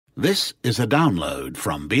This is a download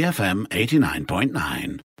from BFM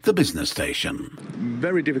 89.9, the business station.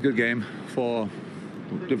 Very difficult game for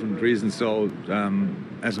different reasons. So,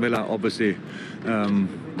 as Villa, obviously,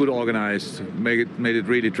 good organized, made it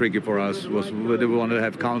really tricky for us. They wanted to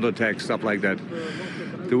have counter-attacks, stuff like that.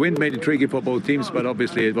 The wind made it tricky for both teams, but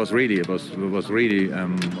obviously it was really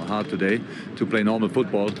hard today to play normal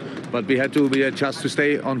football. But we had just to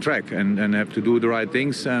stay on track and have to do the right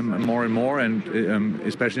things more and more. And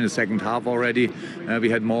especially in the second half already, we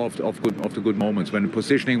had more of the good moments when the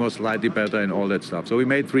positioning was slightly better and all that stuff. So we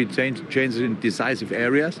made three changes in decisive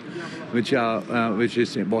areas, which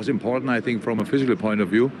was important, I think, from a physical point of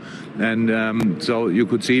view. And so you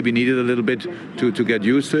could see we needed a little bit to get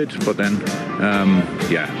used to it. But then,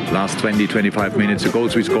 last 20-25 minutes, the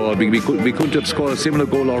goals we scored, we could have scored a similar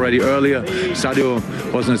goal already earlier. Sadio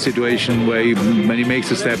was in a situation where when he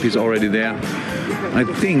makes a step, he's already there. I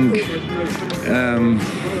think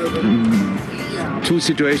two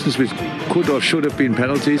situations which could or should have been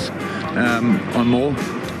penalties on Mo.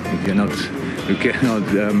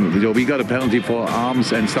 We got a penalty for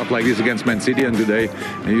arms and stuff like this against Man City, and today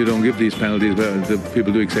you don't give these penalties where the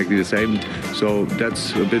people do exactly the same. So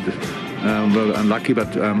that's a bit unlucky,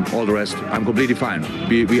 but all the rest, I'm completely fine.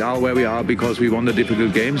 We are where we are because we won the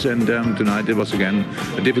difficult games, and tonight it was again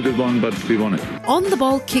a difficult one, but we won it. On the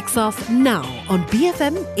Ball kicks off now on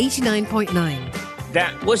BFM 89.9.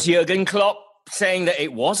 That was Jurgen Klopp saying that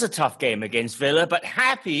it was a tough game against Villa, but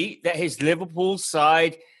happy that his Liverpool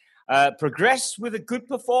side progressed with a good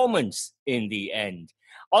performance in the end.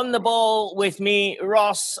 On the Ball with me,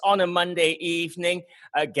 Ross, on a Monday evening.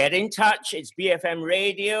 Get in touch. It's BFM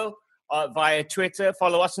Radio via Twitter.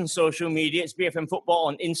 Follow us on social media. It's BFM Football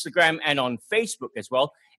on Instagram and on Facebook as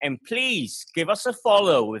well. And please give us a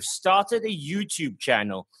follow. We've started a YouTube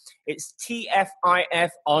channel. It's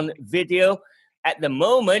TFIF on video. At the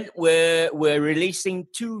moment, we're releasing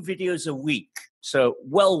 2 videos a week. So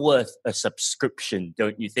well worth a subscription,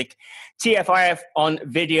 don't you think? TFIF on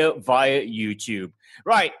video via YouTube.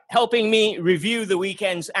 Right, helping me review the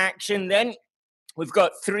weekend's action then, we've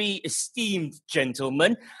got 3 esteemed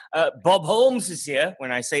gentlemen. Bob Holmes is here.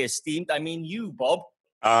 When I say esteemed, I mean you, Bob.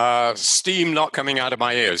 Steam not coming out of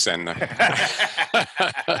my ears then.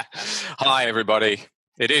 Hi, everybody.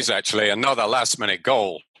 It is actually another last-minute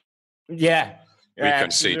goal. Yeah. We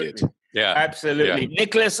conceded. Absolutely. Yeah, absolutely. Yeah.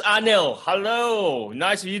 Nicholas Anil, hello.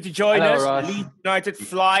 Nice of you to join us. Ross. Leeds United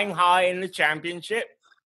flying high in the championship.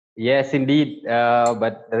 Yes, indeed.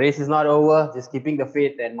 But the race is not over. Just keeping the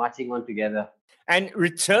faith and marching on together. And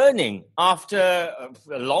returning after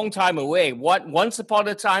a long time away. Once upon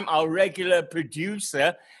a time, our regular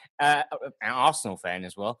producer, an Arsenal fan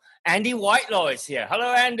as well, Andy Whitelaw is here.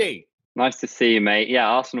 Hello, Andy. Nice to see you, mate. Yeah,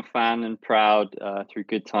 Arsenal fan and proud through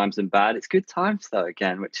good times and bad. It's good times, though,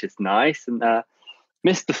 again, which is nice. And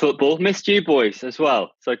missed the football. Missed you boys as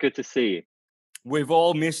well. So good to see you. We've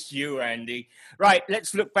all missed you, Andy. Right,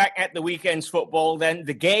 let's look back at the weekend's football then.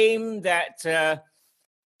 The game that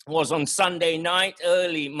was on Sunday night,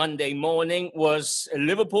 early Monday morning, was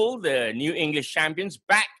Liverpool, the new English champions,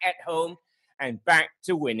 back at home and back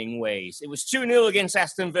to winning ways. It was 2-0 against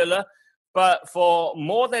Aston Villa. But for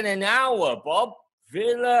more than an hour, Bob,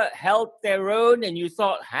 Villa held their own, and you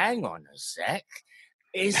thought, hang on a sec,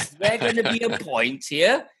 is there going to be a point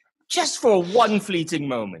here? Just for one fleeting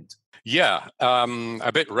moment. Yeah,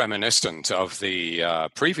 a bit reminiscent of the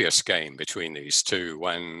previous game between these two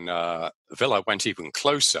when Villa went even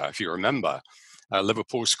closer, if you remember.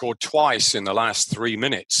 Liverpool scored twice in the last 3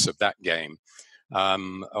 minutes of that game.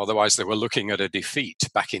 Otherwise, they were looking at a defeat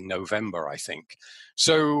back in November, I think.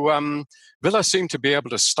 So Villa seemed to be able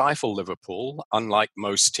to stifle Liverpool, unlike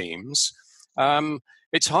most teams.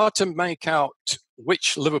 It's hard to make out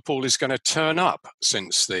which Liverpool is going to turn up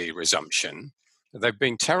since the resumption. They've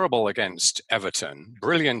been terrible against Everton,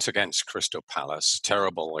 brilliant against Crystal Palace,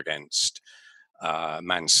 terrible against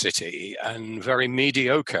Man City, and very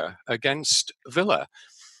mediocre against Villa.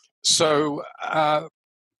 So,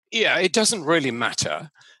 it doesn't really matter.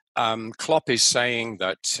 Klopp is saying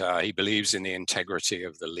that he believes in the integrity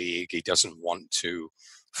of the league. He doesn't want to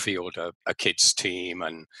field a kids team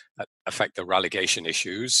and affect the relegation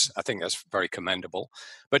issues. I think that's very commendable.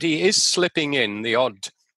 But he is slipping in the odd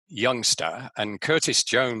youngster, and Curtis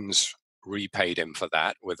Jones repaid him for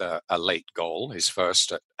that with a late goal, his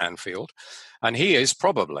first at Anfield. And he is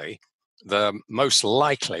probably the most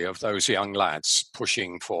likely of those young lads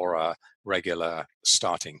pushing for a regular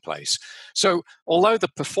starting place. So although the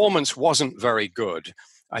performance wasn't very good,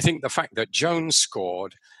 I think the fact that Jones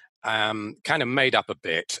scored kind of made up a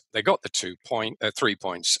bit. They got the 3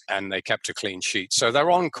 points, and they kept a clean sheet. So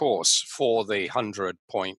they're on course for the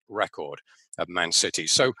 100-point record of Man City.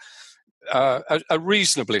 So a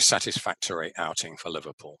reasonably satisfactory outing for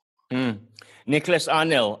Liverpool. Nicholas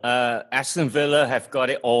Arnell, Aston Villa have got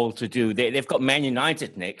it all to do. They've got Man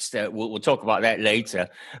United next. We'll talk about that later.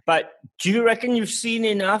 But do you reckon you've seen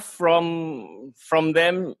enough from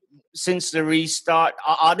them since the restart?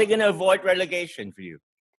 Are they going to avoid relegation for you?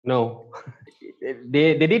 No.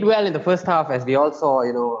 They did well in the first half, as we all saw.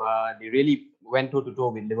 They really went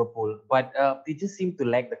toe-to-toe with Liverpool. But they just seem to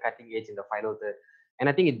lack the cutting edge in the final third. And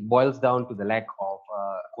I think it boils down to the lack of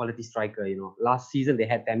quality striker. Last season they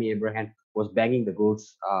had Tammy Abraham was banging the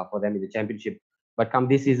goals for them in the championship. But come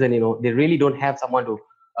this season, they really don't have someone to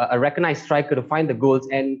a recognized striker to find the goals.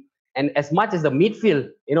 And as much as the midfield,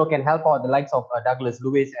 can help out the likes of Douglas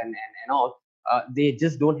Lewis and all, they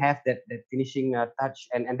just don't have that finishing touch.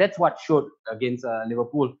 And that's what showed against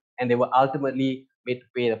Liverpool. And they were ultimately made to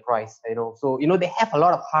pay the price. So they have a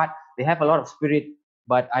lot of heart, they have a lot of spirit.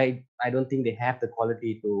 But I don't think they have the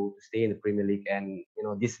quality to stay in the Premier League. And,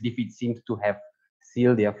 this defeat seems to have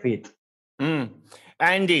sealed their fate.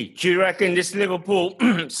 Andy, do you reckon this Liverpool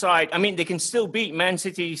side, they can still beat Man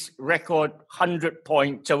City's record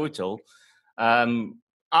 100-point total?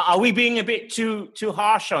 Are we being a bit too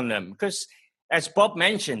harsh on them? Because, as Bob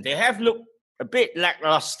mentioned, they have looked a bit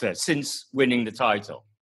lackluster since winning the title.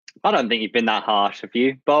 I don't think you've been that harsh, have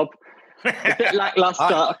you, Bob? A bit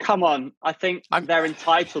lackluster. Come on. I think they're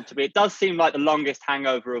entitled to be. It does seem like the longest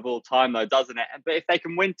hangover of all time, though, doesn't it? But if they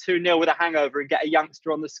can win 2-0 with a hangover and get a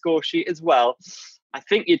youngster on the score sheet as well, I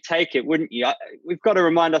think you'd take it, wouldn't you? We've got to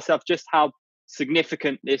remind ourselves just how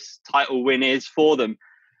significant this title win is for them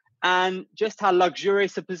and just how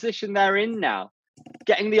luxurious a position they're in now.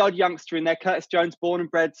 Getting the odd youngster in there, Curtis Jones, born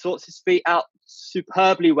and bred, sorts his feet out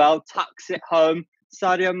superbly well, tucks it home.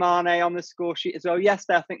 Sadio Mane on the score sheet as well.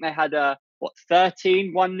 Yesterday, I think they had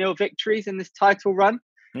 13 1-0 victories in this title run.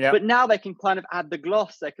 Yep. But now they can kind of add the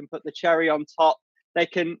gloss. They can put the cherry on top. They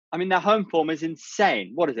can. Their home form is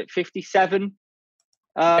insane. What is it? 57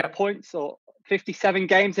 points or 57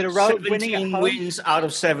 games in a row. 17 wins out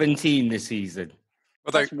of 17 this season.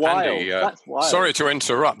 Well, that's wild. Andy, that's wild. Sorry to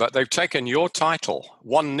interrupt, but they've taken your title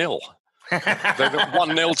 1-0. They've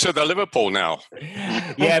 1-0 to the Liverpool now.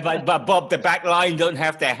 Yeah, but Bob, the back line don't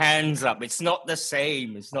have their hands up. It's not the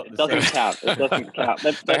same. It doesn't count. It doesn't count.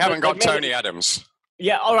 They haven't got Tony Adams.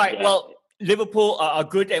 Yeah, all right. Yeah. Well, Liverpool are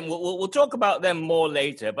good, and we'll talk about them more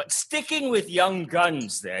later. But sticking with young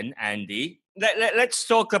guns then, Andy, let's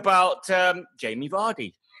talk about Jamie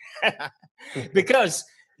Vardy. Because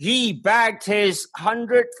he bagged his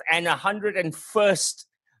 100th and 101st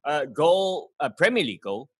goal, Premier League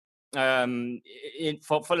goal,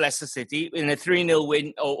 for Leicester City in a 3-0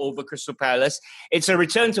 win over Crystal Palace. It's a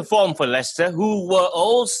return to form for Leicester, who were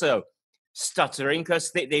also stuttering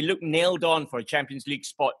because they looked nailed on for a Champions League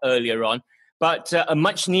spot earlier on. But a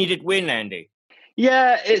much-needed win, Andy.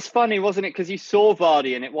 Yeah, it's funny, wasn't it? Because you saw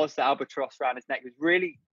Vardy and it was the albatross around his neck. He was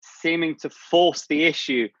really seeming to force the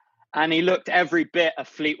issue. And he looked every bit a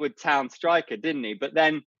Fleetwood Town striker, didn't he? But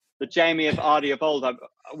then the Jamie Vardy of old,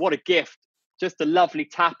 what a gift. Just a lovely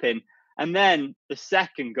tap in. And then the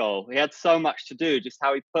second goal, he had so much to do, just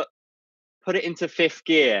how he put it into fifth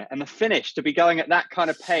gear. And the finish, to be going at that kind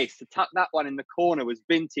of pace, to tuck that one in the corner was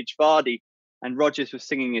vintage Vardy. And Rodgers was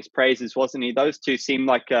singing his praises, wasn't he? Those two seem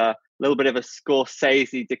like a little bit of a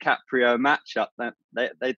Scorsese-DiCaprio matchup.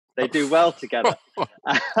 They do well together.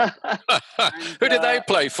 Who did they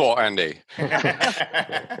play for, Andy?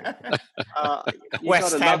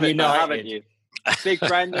 West Ham United, haven't you? Big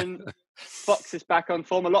Brandon, Fox is back on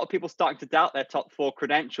form. A lot of people starting to doubt their top four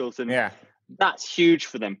credentials, and that's huge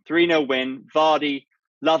for them. 3-0 win, Vardy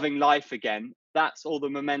loving life again. That's all the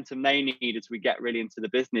momentum they need as we get really into the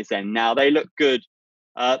business end. Now they look good.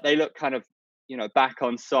 They look kind of, back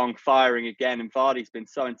on song, firing again. And Vardy's been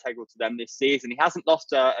so integral to them this season. He hasn't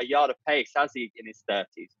lost a yard of pace, has he, in his 30s?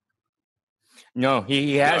 No,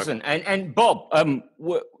 he hasn't. And Bob,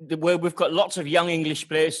 we've got lots of young English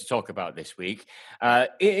players to talk about this week.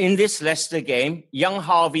 In this Leicester game, young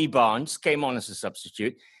Harvey Barnes came on as a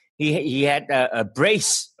substitute. He had a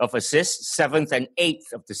brace of assists, 7th and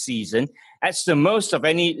 8th of the season. That's the most of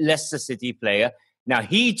any Leicester City player. Now,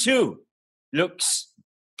 he too looks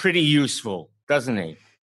pretty useful, doesn't he?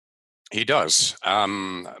 He does,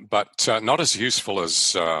 but not as useful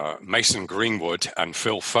as Mason Greenwood and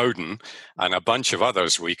Phil Foden and a bunch of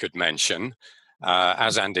others we could mention.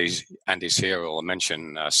 As Andy's here, will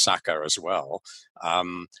mention Saka as well.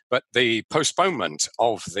 But the postponement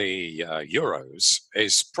of the Euros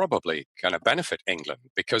is probably going to benefit England,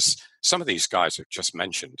 because some of these guys I've just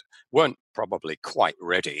mentioned weren't probably quite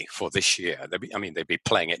ready for this year. They'd be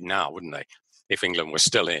playing it now, wouldn't they, if England was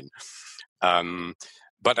still in?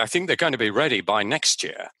 But I think they're going to be ready by next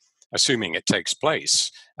year, assuming it takes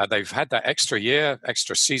place. They've had that extra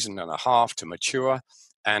season and a half to mature.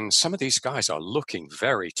 And some of these guys are looking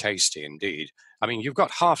very tasty indeed. I mean, you've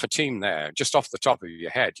got half a team there, just off the top of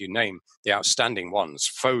your head. You name the outstanding ones: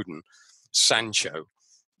 Foden, Sancho,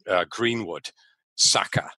 Greenwood,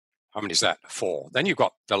 Saka. How many is that? 4. Then you've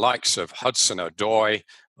got the likes of Hudson-Odoi,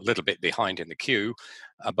 a little bit behind in the queue,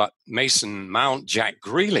 but Mason Mount, Jack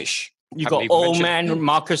Grealish. You got old man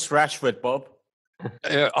Marcus Rashford, Bob.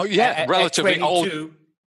 Relatively old.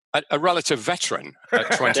 A relative veteran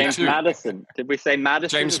at 22. James Maddison. Did we say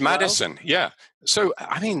Maddison? James Maddison, yeah. So,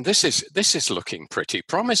 I mean, this is looking pretty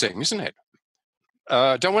promising, isn't it?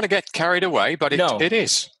 Don't want to get carried away, but it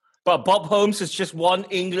is. But Bob Holmes has just won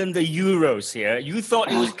England the Euros here. You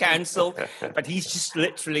thought it was cancelled, but he's just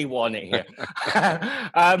literally won it here.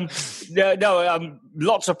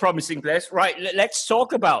 Lots of promising players. Right, let's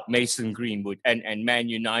talk about Mason Greenwood and Man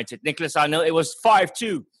United. Nicholas, I know it was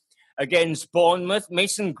 5-2 against Bournemouth.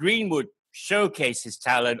 Mason Greenwood showcased his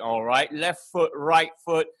talent, all right. Left foot, right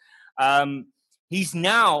foot. He's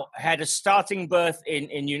now had a starting berth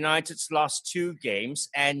in United's last 2 games,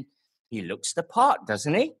 and he looks the part,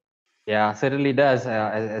 doesn't he? Yeah, certainly does.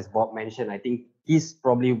 As Bob mentioned, I think he's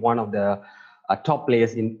probably one of the top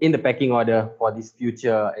players in the pecking order for this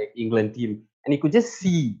future England team. And you could just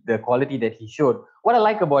see the quality that he showed. What I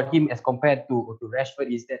like about him as compared to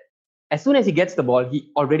Rashford is that as soon as he gets the ball, he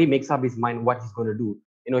already makes up his mind what he's going to do.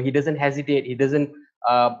 You know, he doesn't hesitate. He doesn't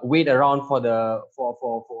wait around for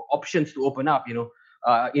options to open up. You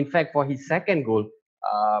know, in fact, for his second goal,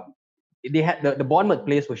 they had the Bournemouth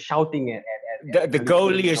players were shouting at the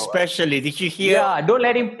goalie, especially. Did you hear? Yeah, don't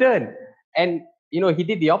let him turn. And you know, he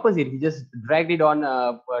did the opposite. He just dragged it on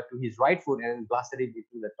to his right foot and blasted it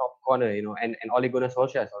into the top corner. You know, and Ole Gunnar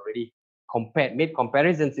Solskjaer has already made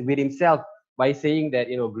comparisons with himself by saying that,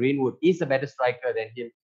 you know, Greenwood is a better striker than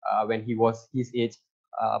him when he was his age.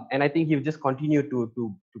 And I think he'll just continue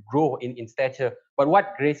to grow in stature. But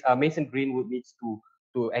what Mason Greenwood needs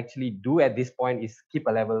to actually do at this point is keep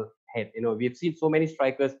a level head. You know, we've seen so many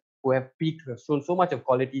strikers who have peaked, who have shown so much of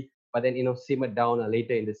quality, but then, you know, simmered down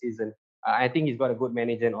later in the season. I think he's got a good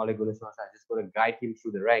manager, and Ole Gunnar Solskjaer is just going to guide him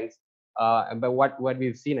through the ranks. But what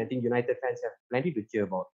we've seen, I think United fans have plenty to cheer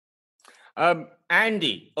about.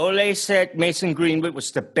 Andy, Ole said Mason Greenwood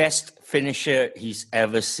was the best finisher he's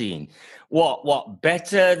ever seen. What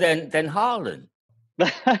better than Haaland?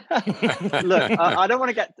 Look, I don't want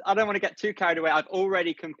to get too carried away. I've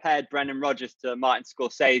already compared Brendan Rodgers to Martin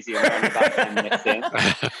Scorsese around about 10 minutes in.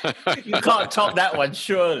 You can't top that one,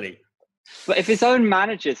 surely. But if his own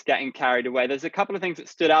manager's getting carried away, there's a couple of things that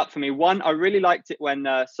stood out for me. One, I really liked it when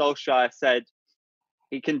Solskjaer said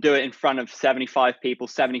he can do it in front of 75 people,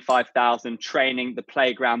 75,000, training, the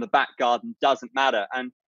playground, the back garden, doesn't matter.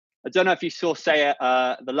 And I don't know if you saw,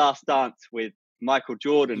 The Last Dance with Michael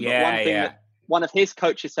Jordan. Yeah, but one thing that one of his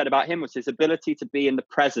coaches said about him was his ability to be in the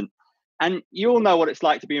present. And you all know what it's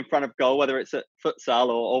like to be in front of goal, whether it's at futsal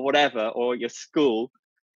or whatever, or your school.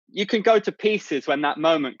 You can go to pieces when that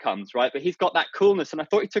moment comes, right? But he's got that coolness. And I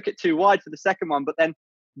thought he took it too wide for the second one, but then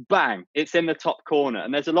bang, it's in the top corner.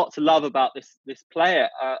 And there's a lot to love about this player.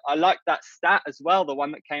 I like that stat as well, the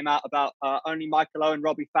one that came out about only Michael Owen,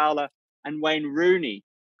 Robbie Fowler, and Wayne Rooney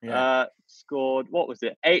scored,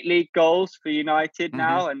 8 league goals for United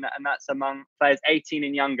now, and that's among players 18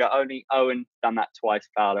 and younger. Only Owen done that twice,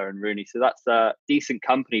 Fowler and Rooney, so that's decent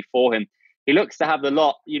company for him. He looks to have the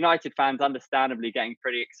lot. United fans understandably getting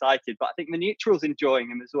pretty excited, but I think the neutrals enjoying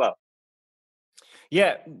him as well.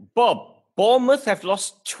 Yeah, Bob, Bournemouth have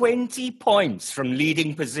lost 20 points from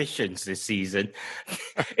leading positions this season.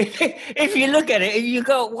 If you look at it, you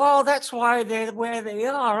go, well, that's why they're where they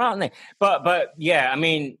are, aren't they? But yeah, I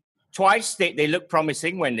mean, twice they look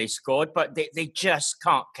promising when they scored, but they just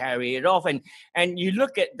can't carry it off. And you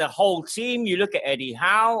look at the whole team, you look at Eddie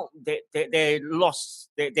Howe, they've lost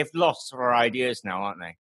for ideas now, aren't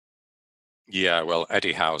they? Yeah, well,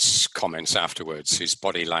 Eddie Howe's comments afterwards, his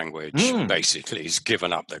body language, basically, he's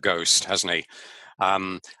given up the ghost, hasn't he?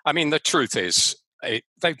 I mean, the truth is,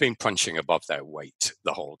 they've been punching above their weight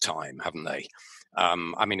the whole time, haven't they?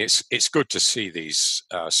 I mean, it's good to see these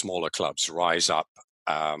smaller clubs rise up.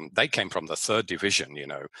 They came from the 3rd division, you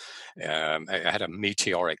know, it had a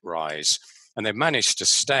meteoric rise, and they've managed to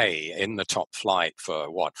stay in the top flight for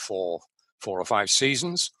 4 4 or 5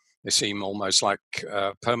 seasons. They seem almost like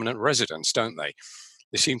permanent residents, don't they?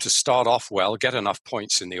 They seem to start off well, get enough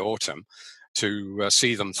points in the autumn to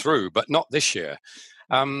see them through, but not this year.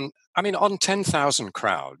 I mean, on 10,000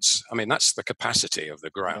 crowds, I mean, that's the capacity of the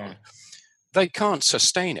ground. Yeah. They can't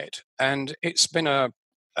sustain it. And it's been a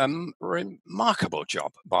remarkable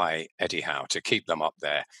job by Eddie Howe to keep them up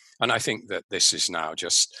there. And I think that this is now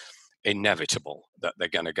just inevitable that they're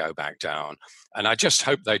going to go back down. And I just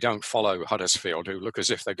hope they don't follow Huddersfield, who look as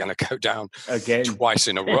if they're going to go down again twice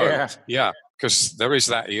in a row. Yeah, because there is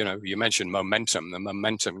that, you know, you mentioned momentum. The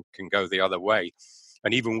momentum can go the other way.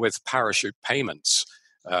 And even with parachute payments,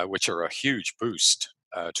 which are a huge boost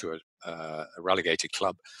to a relegated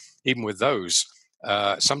club, even with those,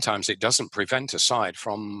 sometimes it doesn't prevent a side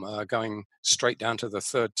from going straight down to the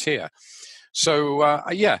third tier. So,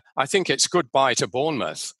 yeah, I think it's goodbye to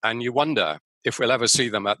Bournemouth, and you wonder if we'll ever see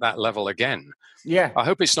them at that level again. Yeah. I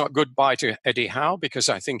hope it's not goodbye to Eddie Howe, because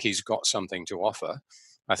I think he's got something to offer.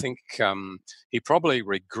 I think he probably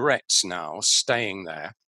regrets now staying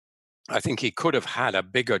there. I think he could have had a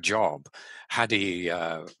bigger job had he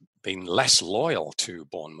been less loyal to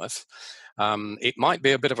Bournemouth. It might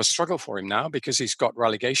be a bit of a struggle for him now because he's got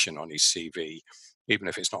relegation on his CV, even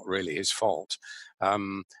if it's not really his fault.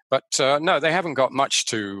 But no, they haven't got much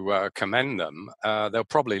to commend them. They'll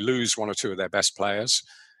probably lose 1 or 2 of their best players.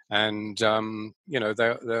 And, you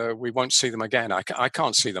know, we won't see them again. I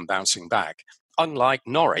can't see them bouncing back. Unlike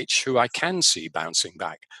Norwich, who I can see bouncing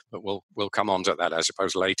back. But we'll come on to that, I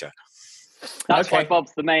suppose, later. That's why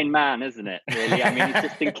Bob's the main man, isn't it? Really, I mean, he's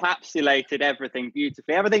just encapsulated everything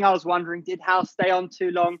beautifully. Everything I was wondering, did Howe stay on too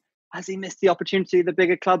long? Has he missed the opportunity of the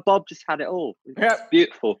bigger club? Bob just had it all. Yeah.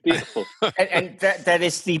 Beautiful, beautiful. and that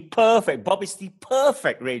is the perfect, Bob is the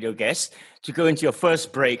perfect radio guest to go into your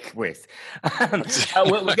first break with. We're going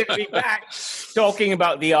to be back talking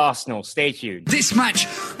about the Arsenal. Stay tuned. This match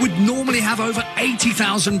would normally have over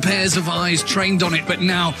 80,000 pairs of eyes trained on it, but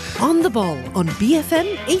now... On the Ball on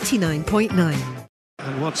BFM 89.9.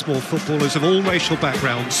 And once more, footballers of all racial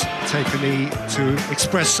backgrounds take a knee to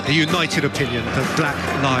express a united opinion that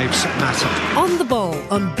Black Lives Matter. On the Ball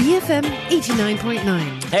on BFM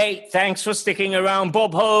 89.9. Hey, thanks for sticking around.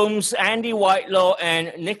 Bob Holmes, Andy Whitelaw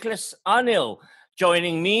and Nicholas Arnill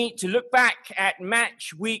joining me to look back at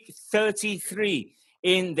match week 33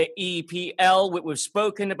 in the EPL. We've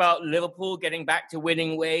spoken about Liverpool getting back to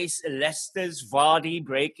winning ways, Leicester's Vardy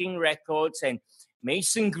breaking records, and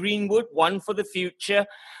Mason Greenwood, one for the future.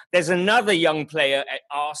 There's another young player at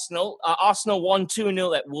Arsenal. Arsenal won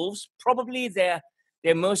 2-0 at Wolves, probably their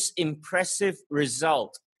most impressive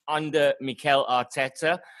result under Mikel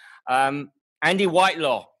Arteta. Andy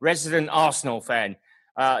Whitelaw, resident Arsenal fan.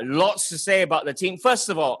 Lots to say about the team. First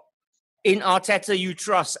of all, in Arteta you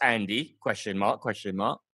trust, Andy? Question mark.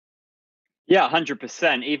 Yeah,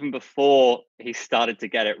 100%. Even before he started to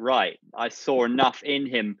get it right, I saw enough in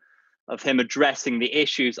him of him addressing the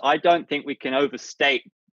issues. I don't think we can overstate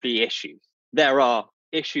the issues. There are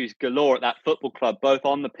issues galore at that football club, both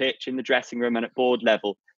on the pitch, in the dressing room and at board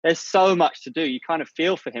level. There's so much to do. You kind of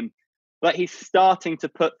feel for him, but he's starting to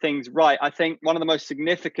put things right. I think one of the most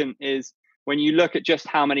significant is when you look at just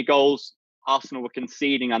how many goals Arsenal were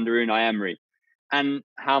conceding under Unai Emery and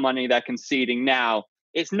how many they're conceding now.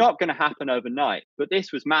 It's not going to happen overnight, but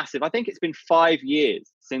this was massive. I think it's been 5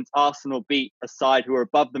 years since Arsenal beat a side who are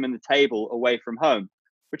above them in the table away from home,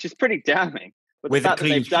 which is pretty damning. But with the fact a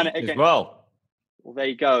clean that they've done it sheet again, as well. Well, there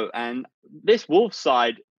you go. And this Wolves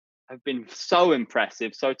side have been so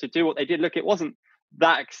impressive. So to do what they did, look, it wasn't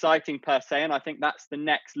that exciting per se, and I think that's the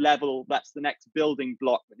next level, that's the next building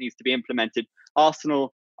block that needs to be implemented.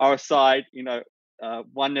 Arsenal are a side,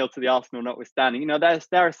 1-0 to the Arsenal notwithstanding,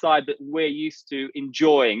 they're a side that we're used to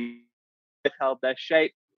enjoying. They've held their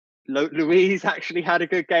shape. Luiz actually had a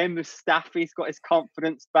good game. Mustafi's got his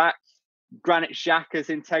confidence back. Granit Xhaka's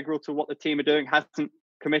integral to what the team are doing. Hasn't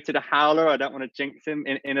committed a howler. I don't want to jinx him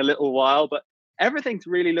in a little while, but everything's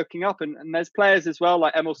really looking up. And there's players as well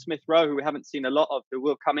like Emil Smith-Rowe, who we haven't seen a lot of, who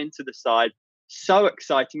will come into the side. So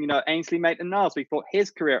exciting. Ainsley Maitland-Niles, we thought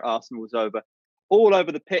his career at Arsenal was over. All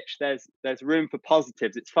over the pitch, there's room for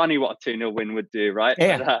positives. It's funny what a 2-0 win would do, right?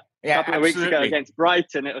 Yeah, but, a couple of weeks ago against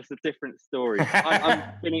Brighton, it was a different story. I'm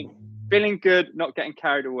feeling good, not getting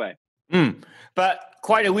carried away. But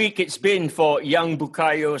quite a week it's been for young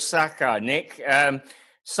Bukayo Saka, Nick.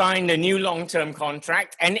 Signed a new long-term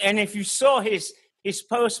contract. And if you saw his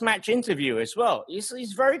post-match interview as well,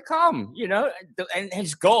 he's very calm, and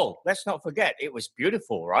his goal, let's not forget, it was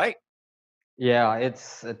beautiful, right? Yeah,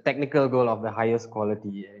 it's a technical goal of the highest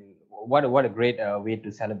quality. And what a great way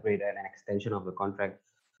to celebrate an extension of the contract.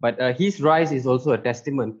 But his rise is also a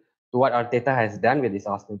testament to what Arteta has done with this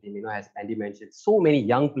Arsenal team. You know, as Andy mentioned, so many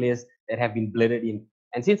young players that have been blooded in.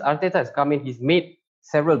 And since Arteta has come in, he's made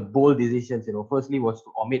several bold decisions. You know, firstly was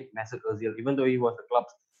to omit Mesut Ozil, even though he was the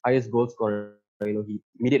club's highest goal scorer. You know, he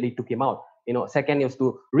immediately took him out. You know, second was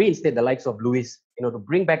to reinstate the likes of Luis. You know, to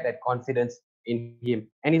bring back that confidence in him.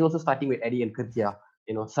 And he's also starting with Eddie Nketiah.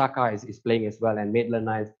 You know, Saka is playing as well, and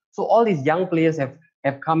Maitland-Niles. So all these young players have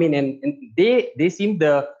come in, and they seem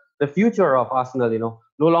the future of Arsenal. You know,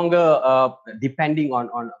 no longer depending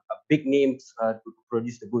on big names to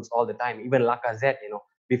produce the goods all the time. Even Lacazette, you know,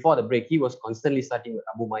 before the break, he was constantly starting with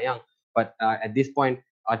Aubameyang. But at this point,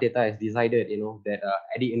 Arteta has decided, you know, that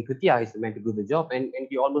Eddie Nketiah is the man to do the job, and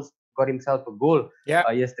he almost got himself a goal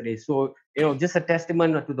yesterday. So, you know, just a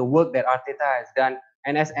testament to the work that Arteta has done.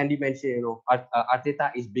 And as Andy mentioned, you know,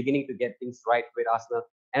 Arteta is beginning to get things right with Arsenal.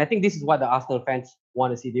 And I think this is what the Arsenal fans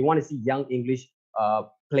want to see. They want to see young English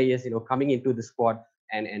players, you know, coming into the squad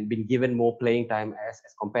and being given more playing time as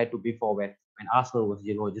compared to before when Arsenal was,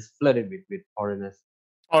 you know, just flooded with foreigners.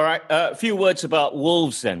 All right, a few words about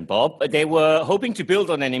Wolves then, Bob. They were hoping to build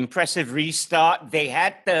on an impressive restart. They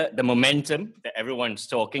had the momentum that everyone's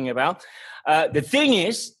talking about. The thing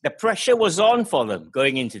is, the pressure was on for them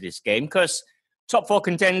going into this game because top four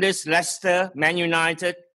contenders, Leicester, Man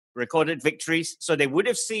United, recorded victories. So they would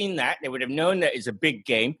have seen that. They would have known that it's a big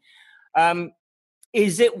game.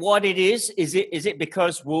 Is it what it is? Is it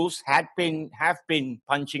because Wolves have been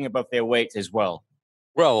punching above their weight as well?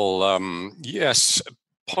 Well, yes,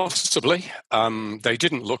 possibly. They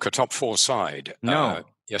didn't look a top four side. No.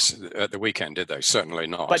 Yes, at the weekend, did they? Certainly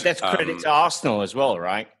not. But that's credit to Arsenal as well,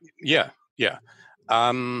 right? Yeah.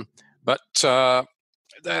 But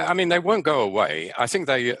I mean, they won't go away. I think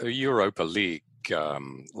they Europa League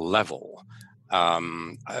level. A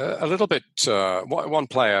little bit. One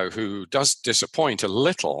player who does disappoint a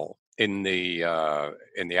little in the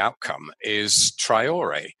outcome is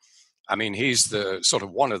Traore. I mean, he's the sort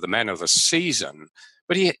of one of the men of the season,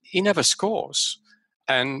 but he never scores.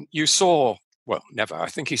 And you saw, well, never. I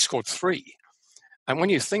think he scored 3. And when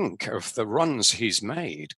you think of the runs he's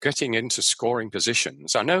made, getting into scoring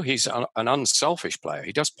positions, I know he's an unselfish player.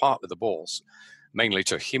 He does part with the balls, mainly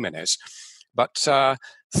to Jimenez. But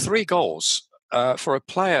 3 goals for a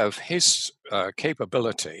player of his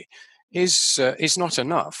capability is not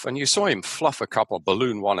enough. And you saw him fluff a couple,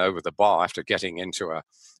 balloon one over the bar after getting into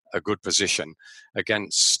a good position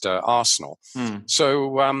against Arsenal.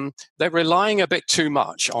 So they're relying a bit too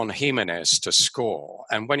much on Jimenez to score.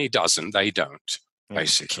 And when he doesn't, they don't.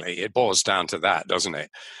 Basically, it boils down to that, doesn't it?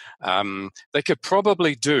 They could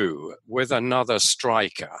probably do with another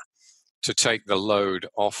striker to take the load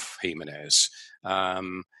off Jimenez.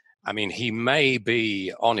 I mean, he may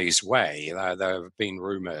be on his way. There have been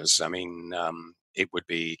rumours. I mean, it would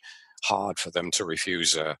be hard for them to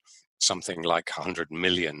refuse something like 100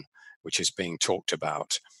 million, which is being talked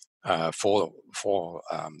about for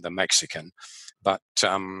the Mexican. But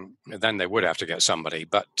then they would have to get somebody.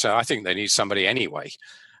 But I think they need somebody anyway.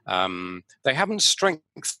 They haven't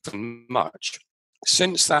strengthened much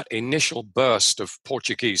since that initial burst of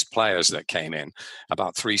Portuguese players that came in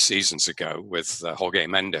about 3 seasons ago with Jorge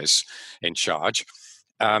Mendes in charge.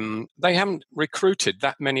 They haven't recruited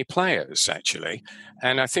that many players, actually.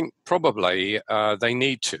 And I think probably they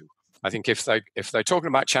need to. I think if they're talking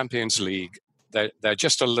about Champions League, they're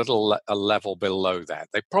just a level below that.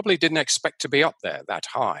 They probably didn't expect to be up there that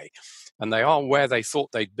high, and they are where they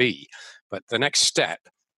thought they'd be. But the next step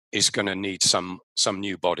is going to need some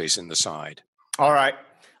new bodies in the side. All right.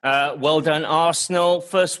 Well done, Arsenal.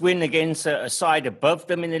 First win against a side above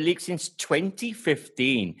them in the league since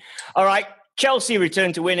 2015. All right. Chelsea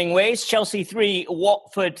returned to winning ways. Chelsea 3,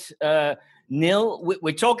 Watford 0.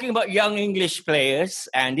 We're talking about young English players,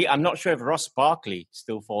 Andy. I'm not sure if Ross Barkley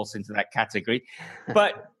still falls into that category,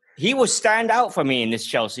 but he will stand out for me in this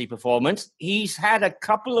Chelsea performance. He's had a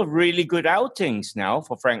couple of really good outings now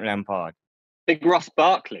for Frank Lampard. Big Ross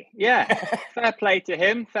Barkley. Yeah, fair play to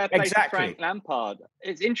him. Fair play to Frank Lampard.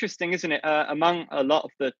 It's interesting, isn't it? Among a lot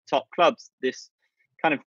of the top clubs, this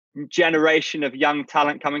kind of generation of young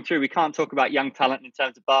talent coming through. We can't talk about young talent in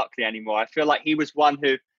terms of Barkley anymore. I feel like he was one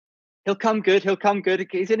who he'll come good.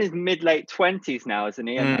 He's in his mid-late 20s now, isn't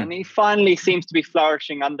he? And he finally seems to be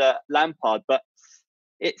flourishing under Lampard. But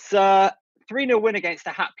it's a 3-0 win against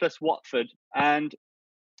a hapless Watford. And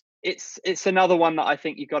it's another one that I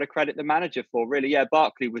think you've got to credit the manager for, really. Yeah,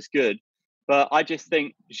 Barkley was good. But I just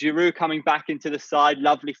think Giroud coming back into the side,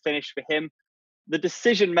 lovely finish for him. The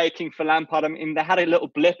decision-making for Lampard, I mean, they had a little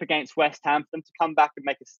blip against West Ham. For them to come back and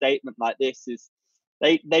make a statement like this is...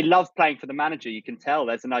 They love playing for the manager. You can tell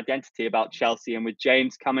there's an identity about Chelsea, and with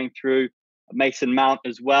James coming through, Mason Mount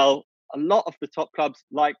as well. A lot of the top clubs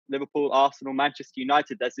like Liverpool, Arsenal, Manchester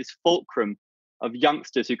United, there's this fulcrum of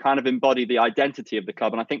youngsters who kind of embody the identity of the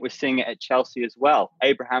club. And I think we're seeing it at Chelsea as well.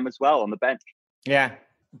 Abraham as well on the bench. Yeah.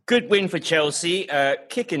 Good win for Chelsea,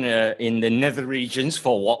 kicking in the nether regions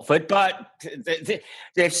for Watford, but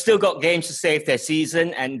they've still got games to save their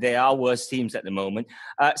season, and they are worse teams at the moment.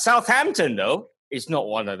 Southampton, though, is not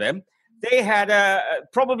one of them. They had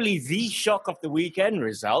probably the shock of the weekend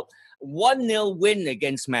result. 1-0 win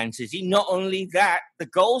against Man City. Not only that, the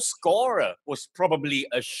goal scorer was probably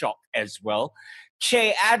a shock as well.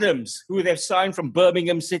 Che Adams, who they've signed from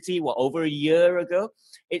Birmingham City, over a year ago.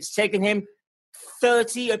 It's taken him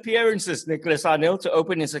 30 appearances, Nicholas Arnil, to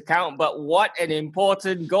open his account. But what an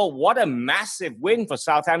important goal. What a massive win for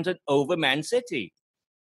Southampton over Man City.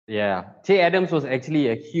 Yeah, Che Adams was actually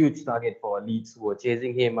a huge target for Leeds, who were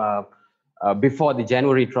chasing him before the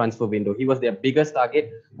January transfer window. He was their biggest target,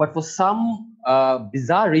 but for some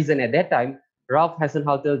bizarre reason at that time, Ralph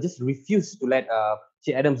Hasenhuttl just refused to let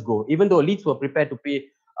Che Adams go, even though Leeds were prepared to pay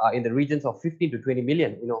in the regions of 15 to 20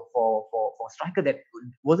 million, for a striker that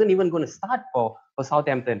wasn't even going to start for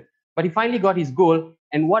Southampton. But he finally got his goal,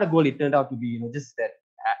 and what a goal it turned out to be! Just that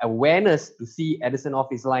awareness to see Ederson off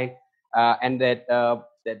his line, and that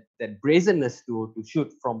brazenness to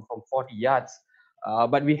shoot from 40 yards.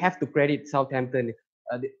 But we have to credit Southampton.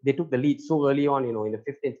 They took the lead so early on, in the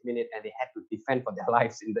 15th minute, and they had to defend for their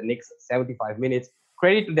lives in the next 75 minutes.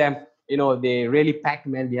 Credit to them. They really packed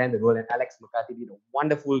men behind the goal, and Alex McCarthy did a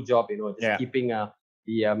wonderful job, keeping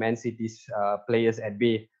the Man City's players at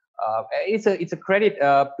bay. It's a credit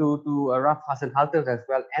to Ralph Hasenhuttl as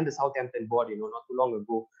well, and the Southampton board. Not too long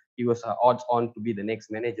ago, he was odds on to be the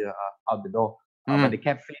next manager out the door. But they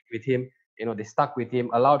kept faith with him. They stuck with him,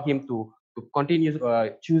 allowed him to continue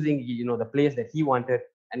choosing the players that he wanted,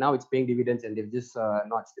 and now it's paying dividends, and they've just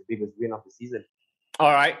notched the biggest win of the season.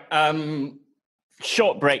 All right.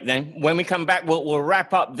 Short break then. When we come back, we'll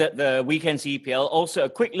wrap up the weekend's EPL. Also, a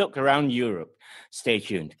quick look around Europe. Stay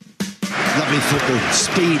tuned. Lovely football.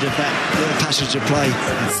 Speed of that passage of play.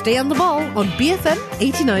 Stay on the ball on BFM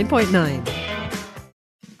 89.9.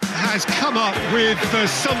 Has come up with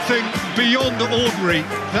something beyond ordinary.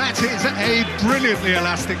 That is a brilliantly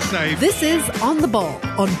elastic save. This is On the Ball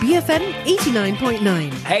on BFM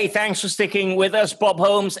 89.9. Hey, thanks for sticking with us. Bob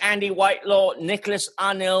Holmes, Andy Whitelaw, Nicholas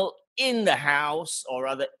Arnil in the house, or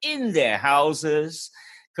rather in their houses,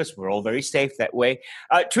 because we're all very safe that way.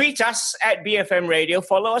 Tweet us at BFM Radio.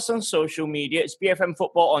 Follow us on social media. It's BFM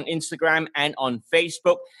Football on Instagram and on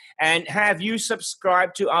Facebook. And have you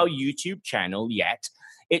subscribed to our YouTube channel yet?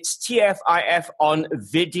 It's TFIF on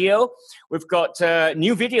video. We've got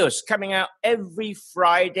new videos coming out every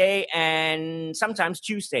Friday and sometimes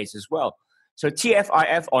Tuesdays as well. So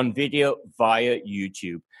TFIF on video via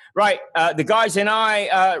YouTube. Right, the guys and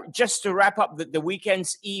I, just to wrap up the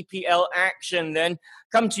weekend's EPL action then,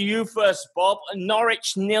 come to you first, Bob.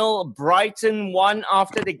 Norwich 0, Brighton 1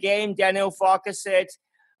 after the game. Daniel Farke said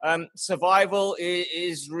survival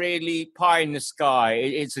is really pie in the sky.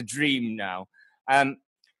 It's a dream now.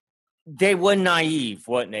 They were naive,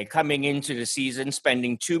 weren't they, coming into the season,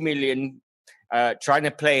 spending $2 million, trying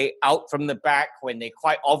to play out from the back when they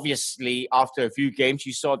quite obviously, after a few games,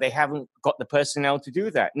 you saw they haven't got the personnel to do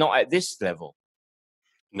that, not at this level.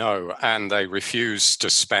 No, and they refused to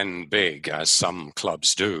spend big, as some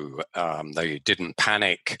clubs do. They didn't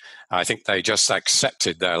panic. I think they just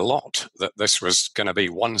accepted their lot, that this was going to be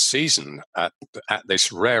one season at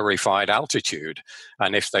this rarefied altitude.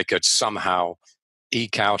 And if they could somehow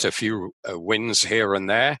eke out a few wins here and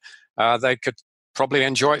there, they could probably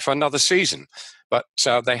enjoy it for another season. But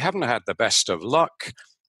they haven't had the best of luck.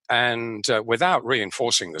 And without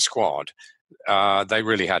reinforcing the squad, they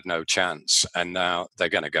really had no chance. And now they're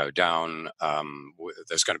going to go down.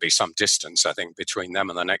 There's going to be some distance, I think, between them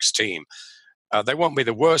and the next team. They won't be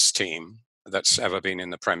the worst team that's ever been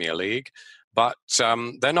in the Premier League, but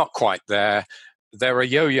they're not quite there. They're a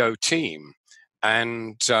yo-yo team.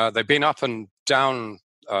 And they've been up and down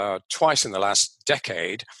twice in the last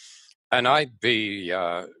decade. And I'd be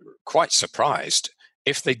quite surprised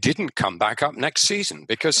if they didn't come back up next season,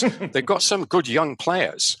 because they've got some good young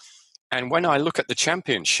players. And when I look at the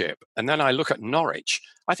Championship and then I look at Norwich,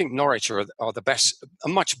 I think Norwich are the best,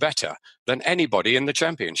 much better than anybody in the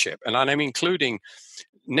Championship. And I'm including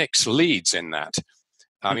Nick's Leeds in that.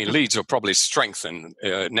 I mean, Leeds will probably strengthen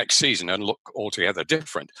next season and look altogether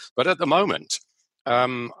different. But at the moment,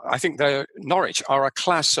 I think Norwich are a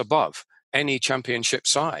class above any Championship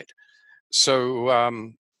side.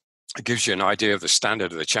 So It gives you an idea of the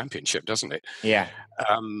standard of the championship, doesn't it? Yeah.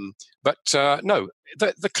 But no,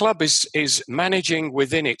 the club is managing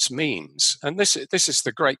within its means, and this is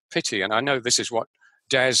the great pity. And I know this is what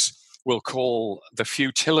Des will call the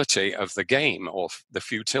futility of the game, or the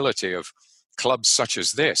futility of clubs such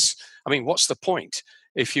as this. I mean, what's the point?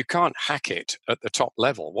 If you can't hack it at the top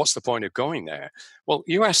level, what's the point of going there? Well,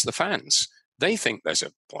 you ask the fans. They think there's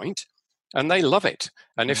a point, and they love it.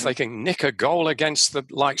 And if they can nick a goal against the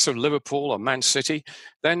likes of Liverpool or Man City,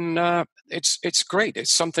 then it's great.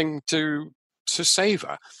 It's something to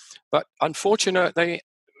savour. But unfortunately,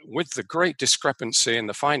 with the great discrepancy in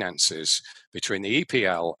the finances between the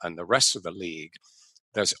EPL and the rest of the league,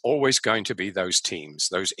 there's always going to be those teams,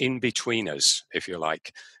 those in-betweeners, if you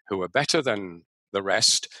like, who are better than the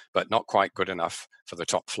rest, but not quite good enough for the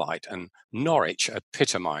top flight. And Norwich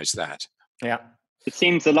epitomise that. Yeah. It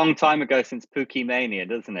seems a long time ago since Pookie Mania,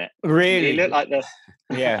 doesn't it? Really? He looked like the...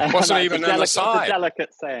 Yeah. Wasn't even on the side. That's a delicate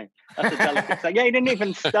saying. Yeah, he didn't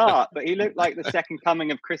even start, but he looked like the second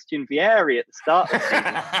coming of Christian Vieri at the start of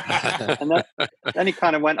the season. And then he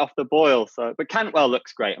kind of went off the boil. But Cantwell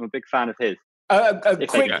looks great. I'm a big fan of his.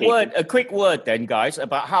 A quick word then, guys,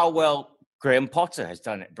 about how well Graham Potter has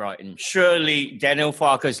done at Brighton. Surely Daniel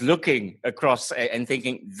Farke's looking across and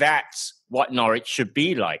thinking that's what Norwich should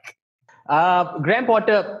be like. Graham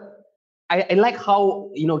Potter, I like how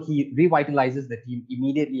he revitalizes the team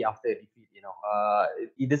immediately after a defeat.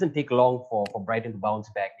 It doesn't take long for Brighton to bounce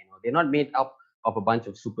back. They're not made up of a bunch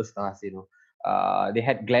of superstars. They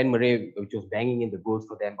had Glenn Murray, which was banging in the goals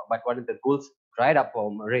for them. But when the goals dried up for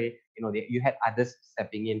Murray, you had others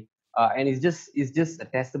stepping in, and it's just a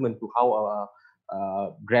testament to how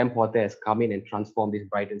Graham Potter has come in and transformed this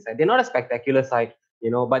Brighton side. They're not a spectacular side,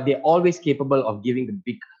 but they're always capable of giving the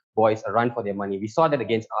big boys a run for their money. We saw that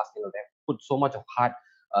against Arsenal. They put so much of heart,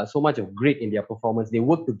 so much of grit in their performance. They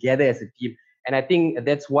work together as a team. And I think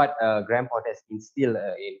that's what Graham Potter has instilled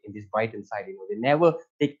in this Brighton side. They never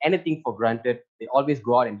take anything for granted. They always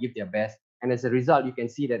go out and give their best. And as a result, you can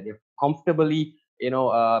see that they're comfortably,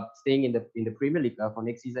 staying in the Premier League for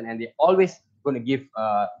next season. And they're always going to give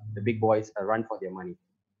the big boys a run for their money.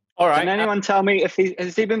 All right. Can anyone tell me if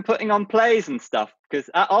has he been putting on plays and stuff? Because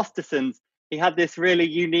at Ostersund's, he had this really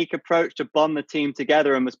unique approach to bond the team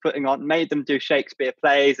together and made them do Shakespeare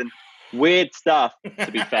plays and weird stuff,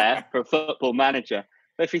 to be fair, for a football manager.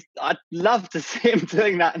 But I'd love to see him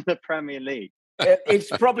doing that in the Premier League. It's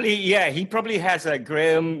probably, he probably has a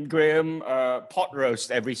Graham pot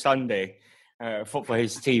roast every Sunday for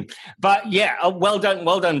his team. But well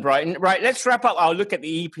done, Brighton. Right, let's wrap up our look at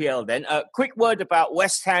the EPL then. A quick word about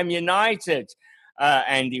West Ham United,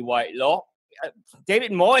 Andy Whitelaw.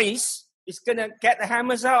 David Moyes is going to get the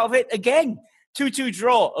hammers out of it again. 2-2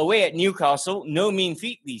 draw away at Newcastle. No mean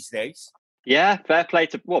feat these days. Yeah, fair play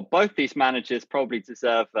to both these managers probably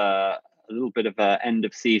deserve a little bit of an end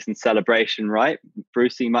of season celebration, right?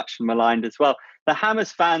 Brucey much maligned as well. The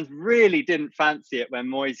Hammers fans really didn't fancy it when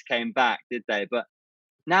Moyes came back, did they? But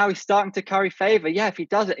now he's starting to curry favour. Yeah, if he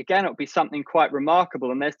does it again, it'll be something quite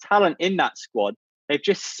remarkable. And there's talent in that squad. They've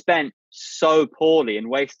just spent so poorly and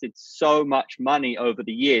wasted so much money over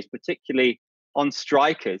the years, particularly on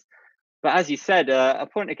strikers. But as you said, a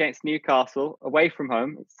point against Newcastle away from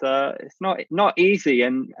home, it's not easy.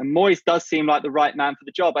 And Moyes does seem like the right man for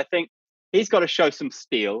the job. I think he's got to show some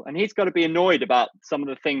steel, and he's got to be annoyed about some of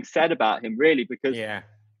the things said about him, really, because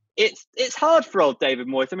it's hard for old David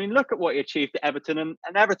Moyes. I mean, look at what he achieved at Everton and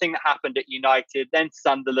everything that happened at United, then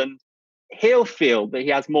Sunderland. He'll feel that he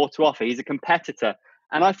has more to offer. He's a competitor.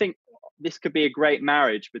 And I think this could be a great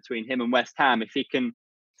marriage between him and West Ham if he can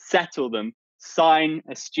settle them, sign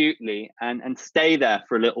astutely, and stay there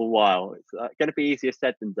for a little while. It's going to be easier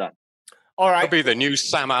said than done. All right. He'll be the new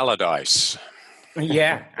Sam Allardyce.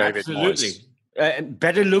 Yeah, David absolutely.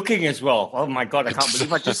 Better looking as well. Oh my God, I can't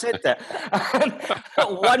believe I just said that.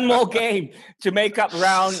 One more game to make up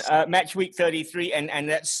round match week 33, and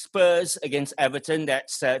that's Spurs against Everton.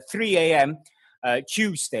 That's 3 a.m.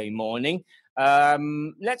 Tuesday morning.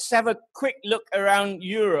 Let's have a quick look around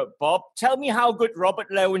Europe, Bob. Tell me how good Robert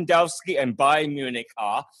Lewandowski and Bayern Munich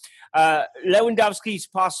are. Lewandowski's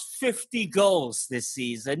passed 50 goals this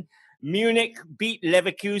season. Munich beat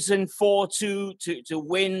Leverkusen 4-2 to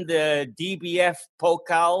win the DBF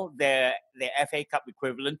Pokal, their FA Cup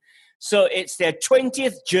equivalent. So it's their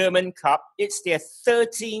 20th German Cup. It's their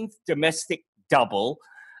 13th domestic double.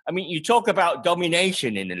 I mean, you talk about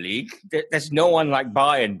domination in the league. There's no one like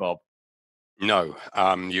Bayern, Bob. No.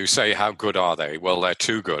 You say, how good are they? Well, they're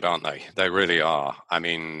too good, aren't they? They really are. I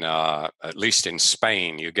mean, at least in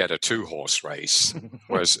Spain, you get a two-horse race,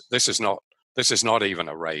 whereas this is not This is not even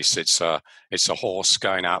a race. It's a horse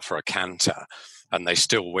going out for a canter, and they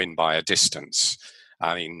still win by a distance.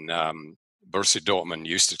 I mean, Borussia Dortmund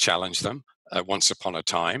used to challenge them once upon a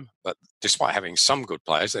time, but despite having some good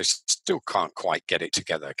players, they still can't quite get it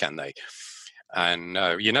together, can they? And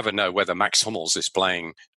you never know whether Max Hummels is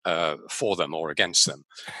playing for them or against them.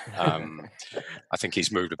 I think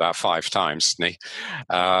he's moved about 5 times, hasn't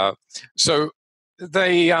he? So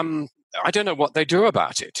they, I don't know what they do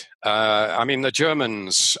about it. I mean, the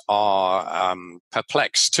Germans are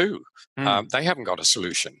perplexed too. They haven't got a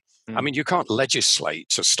solution. I mean, you can't legislate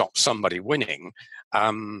to stop somebody winning.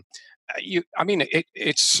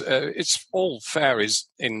 It's all fair is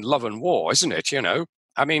in love and war, isn't it? You know,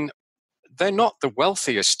 I mean, they're not the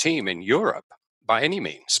wealthiest team in Europe by any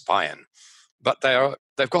means, Bayern, but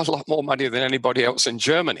they've got a lot more money than anybody else in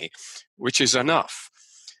Germany, which is enough.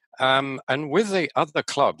 And with the other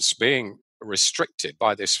clubs being restricted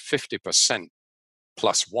by this 50%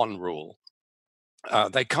 plus 1 rule,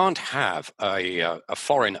 they can't have a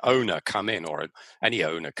foreign owner come in, or any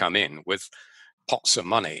owner come in with pots of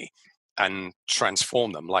money and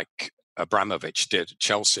transform them like Abramovich did at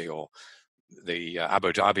Chelsea, or the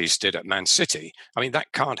Abu Dhabis did at Man City. I mean,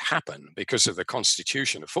 that can't happen because of the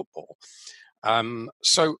constitution of football.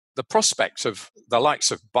 So the prospects of the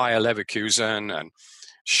likes of Bayer Leverkusen and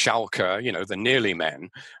Schalke, you know, the nearly men,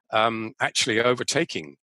 actually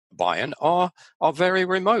overtaking Bayern are very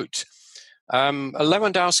remote.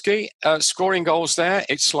 Lewandowski scoring goals there,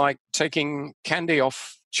 it's like taking candy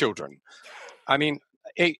off children. I mean,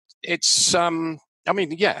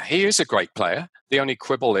 yeah, he is a great player. The only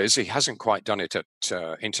quibble is he hasn't quite done it at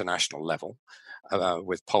international level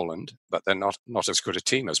with Poland, but they're not as good a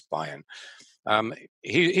team as Bayern.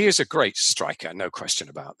 He is a great striker, no question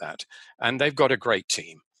about that. And they've got a great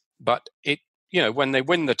team. But when they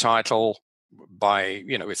win the title by,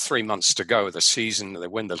 with 3 months to go of the season, they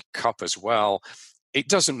win the cup as well, it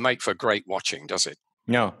doesn't make for great watching, does it?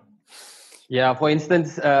 No. Yeah, for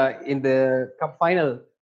instance, in the cup final,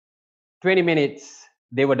 20 minutes,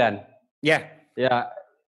 they were done. Yeah. Yeah.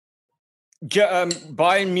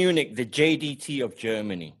 Bayern Munich, the JDT of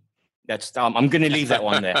Germany. That's I'm going to leave that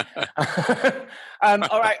one there.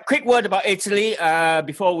 All right, quick word about Italy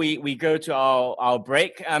before we go to our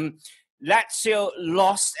break. Lazio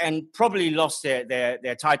lost and probably lost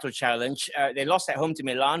their title challenge. They lost at home to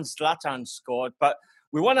Milan. Zlatan scored. But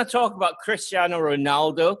we want to talk about Cristiano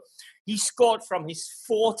Ronaldo. He scored from his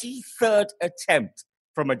 43rd attempt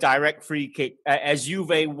from a direct free kick as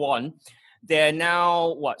Juve won. They're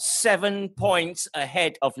now, 7 points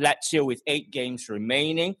ahead of Lazio with 8 games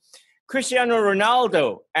remaining. Cristiano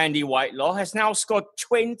Ronaldo, Andy Whitelaw, has now scored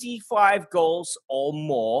 25 goals or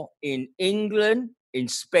more in England, in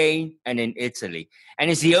Spain, and in Italy. And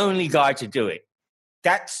is the only guy to do it.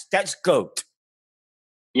 That's GOAT.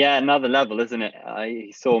 Yeah, another level, isn't it?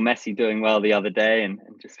 I saw Messi doing well the other day and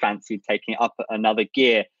just fancied taking it up another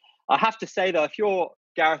gear. I have to say, though, if you're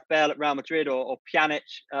Gareth Bale at Real Madrid or Pjanic,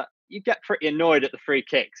 you get pretty annoyed at the free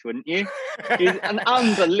kicks, wouldn't you? He's an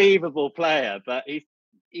unbelievable player, but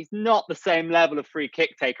he's not the same level of free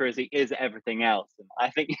kick taker as he is at everything else. And I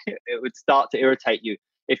think it would start to irritate you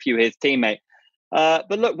if you were his teammate.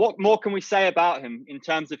 But look, what more can we say about him in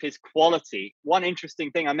terms of his quality? One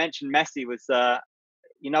interesting thing I mentioned Messi was,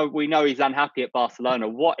 we know he's unhappy at Barcelona.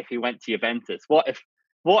 What if he went to Juventus? What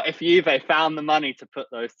if Juve found the money to put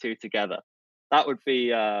those two together? That would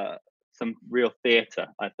be some real theatre,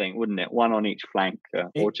 I think, wouldn't it? One on each flank,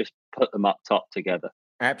 or just put them up top together.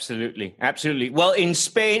 Absolutely, absolutely. Well, in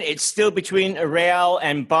Spain, it's still between Real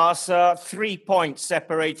and Barca, 3 points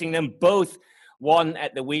separating them. Both won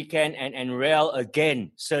at the weekend, and Real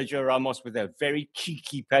again, Sergio Ramos with a very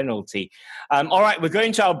cheeky penalty. All right, we're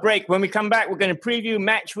going to our break. When we come back, we're going to preview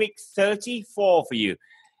match week 34 for you.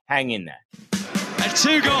 Hang in there. A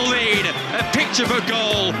 2-goal lead, a picture for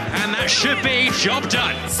goal, and that should be job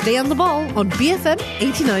done. Stay on the ball on BFM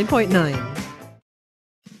 89.9.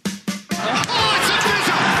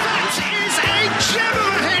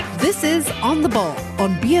 This is On the Ball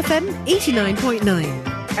on BFM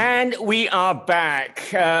 89.9. And we are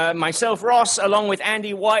back. Myself, Ross, along with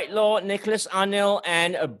Andy Whitelaw, Nicholas Arnill,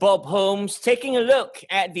 and Bob Holmes, taking a look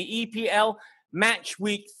at the EPL match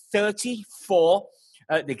week 34.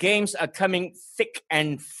 The games are coming thick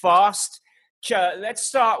and fast. Let's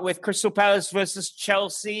start with Crystal Palace versus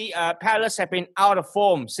Chelsea. Palace have been out of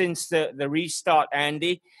form since the restart,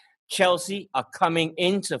 Andy. Chelsea are coming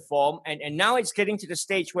into form, and now it's getting to the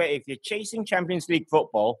stage where if you're chasing Champions League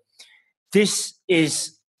football, this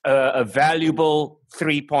is a valuable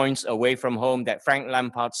 3 points away from home that Frank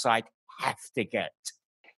Lampard's side have to get.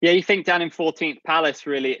 Yeah, you think down in 14th Palace,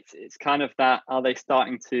 really, it's kind of that, are they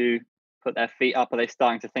starting to put their feet up? Are they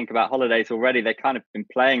starting to think about holidays already? They've kind of been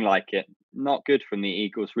playing like it. Not good from the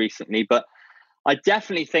Eagles recently, but I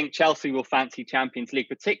definitely think Chelsea will fancy Champions League,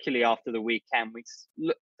 particularly after the weekend.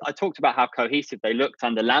 I talked about how cohesive they looked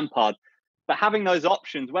under Lampard, but having those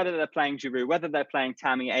options, whether they're playing Giroud, whether they're playing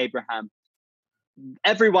Tammy Abraham,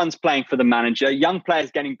 everyone's playing for the manager. Young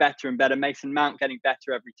players getting better and better. Mason Mount getting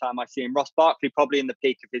better every time I see him. Ross Barkley probably in the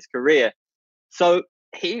peak of his career. So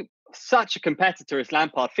he such a competitor as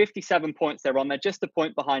Lampard. 57 points they're on. They're just a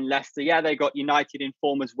point behind Leicester. Yeah, they got United in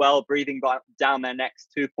form as well, breathing down their necks,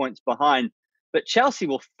 2 points behind. But Chelsea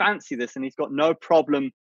will fancy this, and he's got no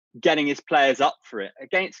problem getting his players up for it.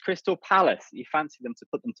 Against Crystal Palace, you fancy them to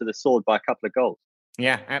put them to the sword by a couple of goals.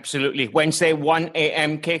 Yeah, absolutely. Wednesday, 1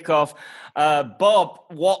 a.m. kickoff. Bob,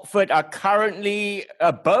 Watford are currently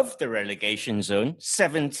above the relegation zone,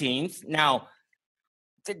 17th. Now,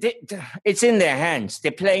 it's in their hands.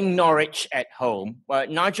 They're playing Norwich at home.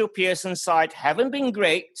 Nigel Pearson's side haven't been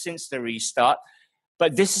great since the restart,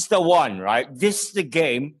 but this is the one, right? This is the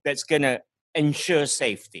game that's going to ensure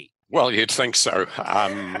safety. Well, you'd think so.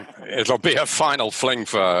 It'll be a final fling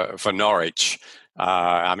for Norwich.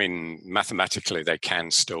 I mean, mathematically, they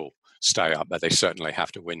can still stay up, but they certainly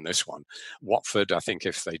have to win this one. Watford, I think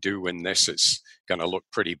if they do win this, it's going to look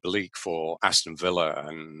pretty bleak for Aston Villa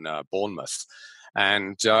and Bournemouth.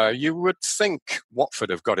 And you would think Watford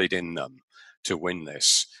have got it in them to win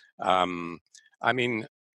this. I mean,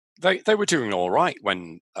 they were doing all right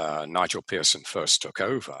when Nigel Pearson first took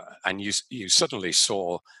over, and you suddenly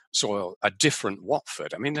saw a different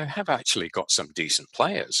Watford. I mean, they have actually got some decent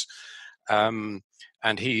players.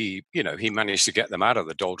 And he managed to get them out of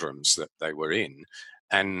the doldrums that they were in.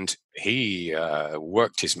 And he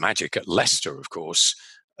worked his magic at Leicester, of course,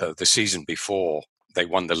 the season before they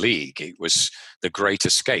won the league. It was the great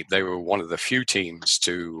escape. They were one of the few teams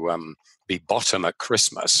to be bottom at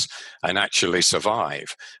Christmas and actually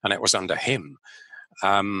survive. And it was under him.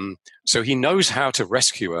 So he knows how to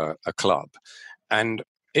rescue a club. And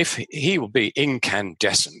if he will be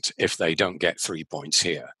incandescent if they don't get 3 points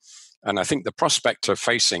here. And I think the prospect of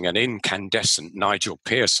facing an incandescent Nigel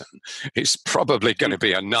Pearson is probably going to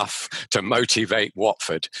be enough to motivate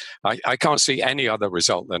Watford. I can't see any other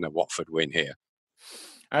result than a Watford win here.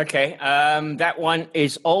 Okay, that one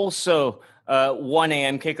is also 1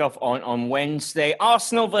 a.m. kickoff on Wednesday.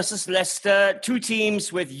 Arsenal versus Leicester, two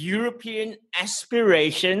teams with European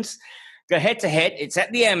aspirations. Go head-to-head. It's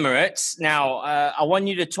at the Emirates. Now, I want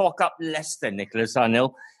you to talk up Leicester, Nicholas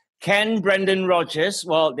Arnil. Can Brendan Rodgers,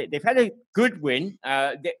 well, they've had a good win.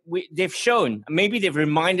 They've shown, maybe they've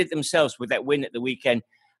reminded themselves with that win at the weekend,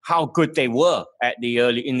 how good they were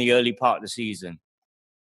in the early part of the season.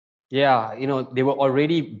 Yeah, they were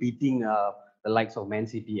already beating the likes of Man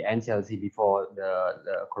City and Chelsea before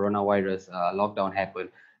the coronavirus lockdown happened.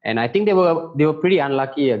 And I think they were pretty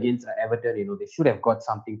unlucky against Everton. They should have got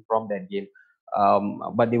something from that game.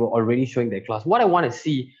 But they were already showing their class. What I want to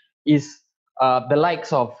see is the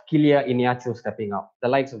likes of Kylian Iheanacho stepping up, the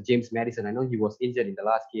likes of James Maddison. I know he was injured in the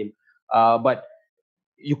last game, but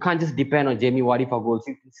you can't just depend on Jamie Vardy for goals.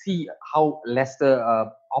 You can see how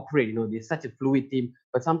Leicester operate. They're such a fluid team,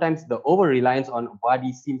 but sometimes the over-reliance on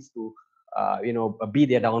Vardy seems to, be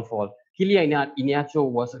their downfall. Kylian Iheanacho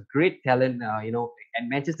was a great talent, and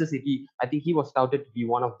Manchester City, I think he was touted to be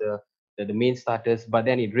one of the main starters, but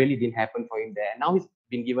then it really didn't happen for him there. And now he's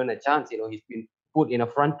been given a chance. He's been put in a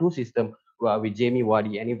front two system with Jamie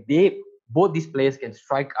Vardy, and if both these players can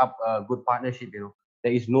strike up a good partnership,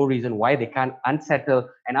 there is no reason why they can't unsettle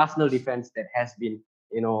an Arsenal defense that has been,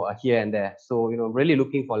 here and there. So, really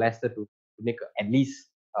looking for Leicester to make at least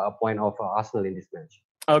a point of Arsenal in this match.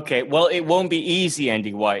 Okay, well, it won't be easy,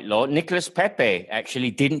 Andy Whitelaw. Nicolas Pepe actually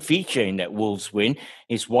didn't feature in that Wolves win.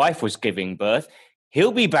 His wife was giving birth.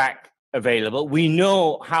 He'll be back available. We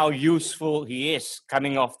know how useful he is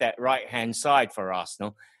coming off that right-hand side for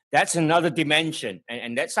Arsenal. That's another dimension,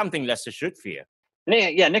 and that's something Leicester should fear.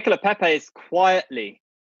 Yeah, Nicolas Pepe has quietly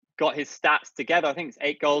got his stats together. I think it's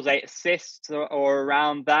 8 goals, 8 assists or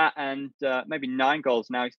around that, and maybe 9 goals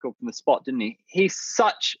now. He scored from the spot, didn't he? He's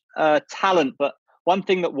such a talent, but one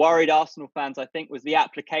thing that worried Arsenal fans, I think, was the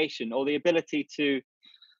application or the ability to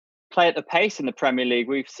play at the pace in the Premier League.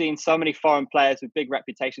 We've seen so many foreign players with big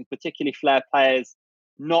reputations, particularly flair players,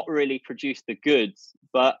 not really produce the goods.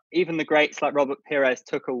 But even the greats like Robert Pires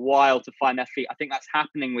took a while to find their feet. I think that's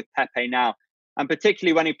happening with Pepe now. And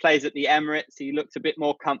particularly when he plays at the Emirates, he looks a bit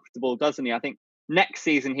more comfortable, doesn't he? I think next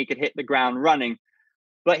season he could hit the ground running.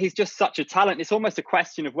 But he's just such a talent. It's almost a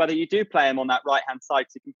question of whether you do play him on that right-hand side.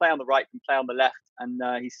 So he can play on the right, can play on the left. And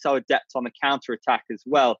he's so adept on the counter-attack as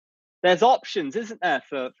well. There's options, isn't there,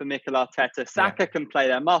 for Mikel Arteta? Saka can play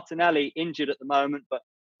there. Martinelli injured at the moment, but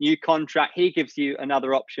new contract. He gives you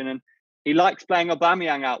another option. And he likes playing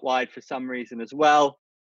Aubameyang out wide for some reason as well.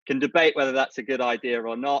 Can debate whether that's a good idea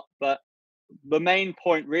or not. But the main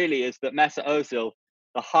point really is that Mesut Ozil,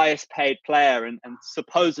 the highest paid player and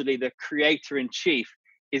supposedly the creator-in-chief,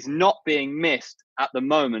 is not being missed at the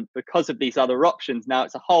moment because of these other options. Now,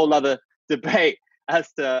 it's a whole other debate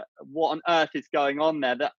as to what on earth is going on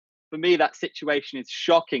there. That, for me, that situation is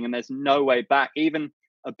shocking and there's no way back. Even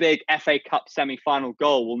a big FA Cup semi-final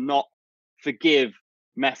goal will not forgive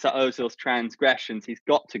Mesut Ozil's transgressions. He's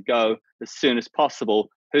got to go as soon as possible.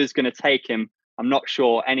 Who's going to take him? I'm not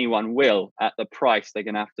sure anyone will at the price they're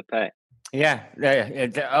going to have to pay. Yeah.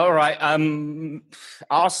 All right.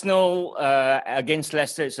 Arsenal against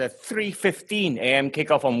Leicester. It's a 3:15 a.m.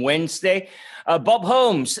 kickoff on Wednesday. Bob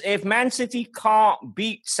Holmes, if Man City can't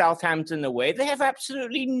beat Southampton away, they have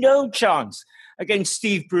absolutely no chance against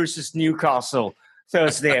Steve Bruce's Newcastle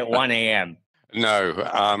Thursday at 1 a.m.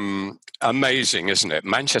 No. Amazing, isn't it?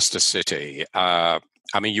 Manchester City.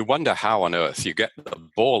 You wonder how on earth you get the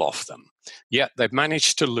ball off them. Yet they've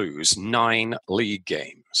managed to lose 9 league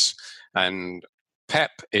games. And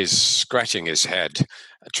Pep is scratching his head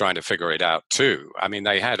trying to figure it out too.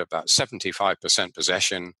 They had about 75%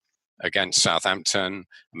 possession against Southampton.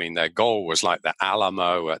 Their goal was like the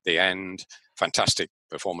Alamo at the end. Fantastic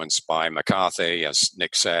performance by McCarthy, as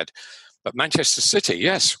Nick said. But Manchester City,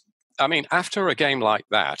 yes. After a game like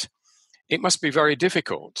that, it must be very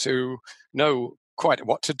difficult to know quite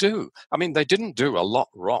what to do. They didn't do a lot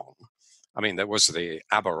wrong. There was the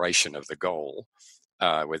aberration of the goal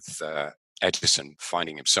with Edison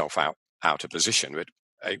finding himself out of position, but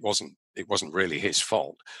it wasn't really his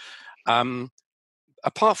fault.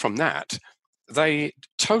 Apart from that, they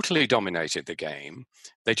totally dominated the game.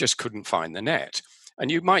 They just couldn't find the net. And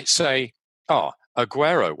you might say,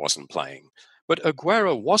 Aguero wasn't playing. But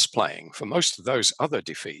Aguero was playing for most of those other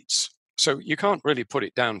defeats. So you can't really put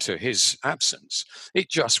it down to his absence. It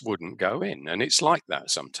just wouldn't go in. And it's like that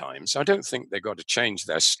sometimes. I don't think they've got to change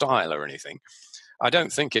their style or anything. I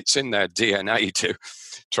don't think it's in their DNA to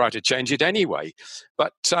try to change it anyway.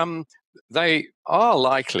 But they are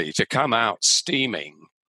likely to come out steaming.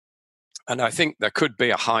 And I think there could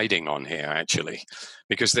be a hiding on here, actually,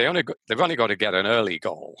 because they've only got to get an early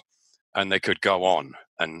goal and they could go on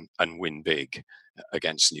and win big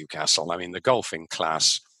against Newcastle. The golfing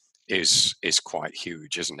class is quite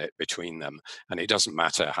huge, isn't it, between them? And it doesn't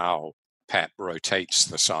matter how Pep rotates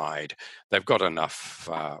the side. They've got enough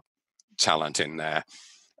talent in there.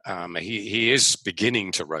 He is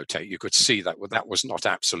beginning to rotate. You could see that was not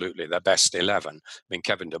absolutely their best 11.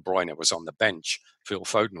 Kevin De Bruyne was on the bench. Phil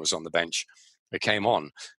Foden was on the bench. They came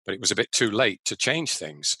on, but it was a bit too late to change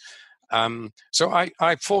things. So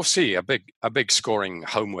I foresee a big scoring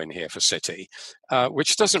home win here for City,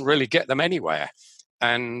 which doesn't really get them anywhere.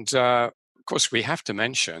 And, of course, we have to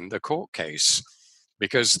mention the court case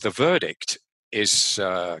because the verdict is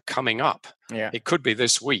coming up. Yeah. It could be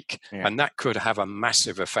this week, and that could have a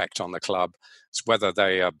massive effect on the club. It's whether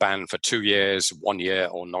they are banned for 2 years, 1 year,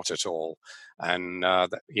 or not at all. And, a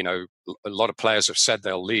lot of players have said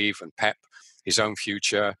they'll leave, and Pep, his own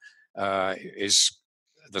future,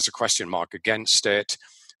 there's a question mark against it.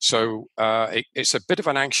 So it's a bit of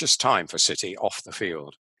an anxious time for City off the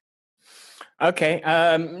field. Okay,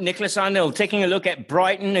 Nicholas Arnold, taking a look at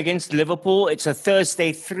Brighton against Liverpool. It's a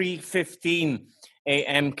Thursday 3:15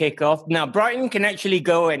 a.m. kickoff. Now, Brighton can actually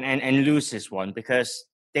go and lose this one because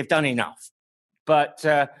they've done enough. But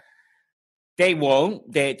they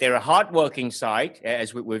won't. They're a hard-working side,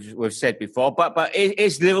 as we've said before. But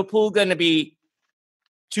is Liverpool going to be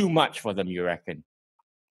too much for them, you reckon?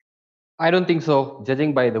 I don't think so,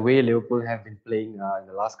 judging by the way Liverpool have been playing in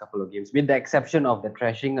the last couple of games. With the exception of the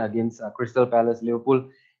thrashing against Crystal Palace, Liverpool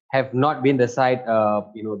have not been the side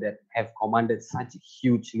that have commanded such a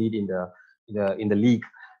huge lead in the league.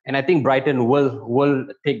 And I think Brighton will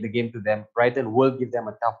take the game to them. Brighton will give them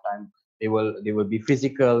a tough time. They will be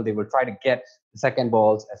physical. They will try to get the second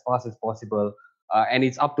balls as fast as possible. And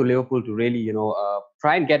it's up to Liverpool to really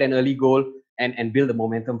try and get an early goal and build the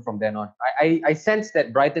momentum from then on. I sense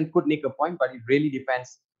that Brighton could nick a point, but it really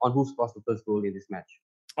depends on who scores the first goal in this match.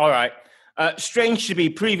 All right. Strange to be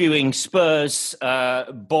previewing Spurs,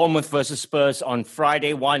 Bournemouth versus Spurs on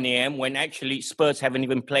Friday, 1 a.m., when actually Spurs haven't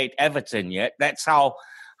even played Everton yet. That's how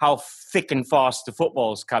how thick and fast the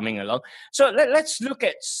football's coming along. So let's look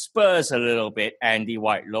at Spurs a little bit, Andy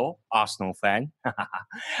Whitelaw, Arsenal fan,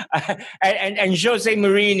 and Jose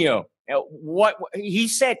Mourinho. What he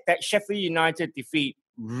said that Sheffield United defeat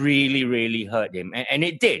really, really hurt him, and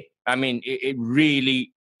it did. I mean, it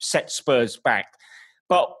really set Spurs back.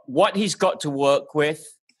 But what he's got to work with,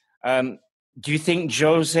 do you think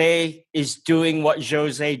Jose is doing what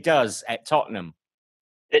Jose does at Tottenham?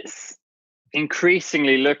 It's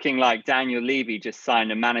increasingly looking like Daniel Levy just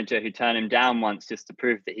signed a manager who turned him down once just to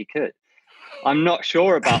prove that he could. I'm not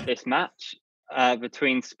sure about this match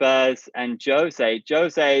between Spurs and Jose.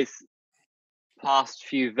 Jose's past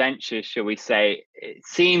few ventures, shall we say, it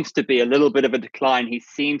seems to be a little bit of a decline. He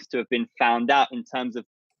seems to have been found out in terms of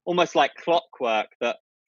almost like clockwork, that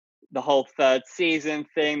the whole third season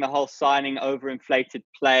thing, the whole signing overinflated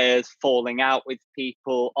players, falling out with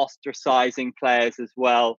people, ostracizing players as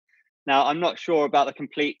well. Now, I'm not sure about the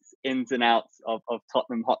complete ins and outs of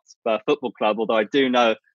Tottenham Hotspur Football Club, although I do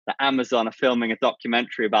know that Amazon are filming a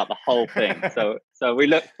documentary about the whole thing. So we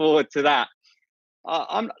look forward to that.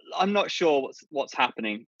 I'm not sure what's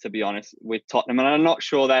happening, to be honest, with Tottenham, and I'm not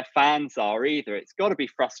sure their fans are either. It's got to be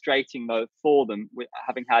frustrating, though, for them, with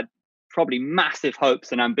having had probably massive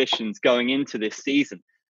hopes and ambitions going into this season.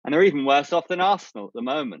 And they're even worse off than Arsenal at the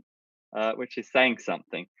moment, which is saying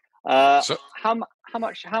something. How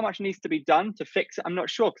much needs to be done to fix it? I'm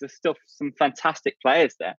not sure, because there's still some fantastic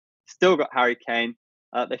players there. Still got Harry Kane.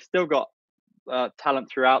 They've still got talent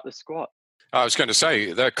throughout the squad. I was going to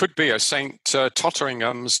say, there could be a St.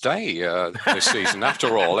 Totteringham's Day this season,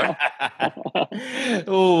 after all.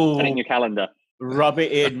 Oh, put it in your calendar. Rub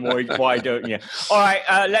it in, why don't you? All right,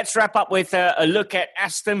 let's wrap up with a look at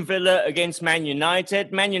Aston Villa against Man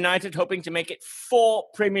United. Man United hoping to make it 4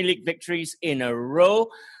 Premier League victories in a row.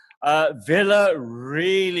 Villa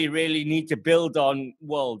really, really need to build on,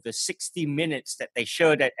 the 60 minutes that they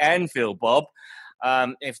showed at Anfield, Bob,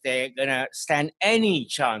 if they're going to stand any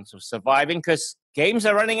chance of surviving, because games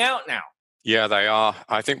are running out now. Yeah, they are.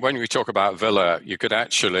 I think when we talk about Villa, you could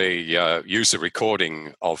actually use the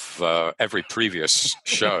recording of every previous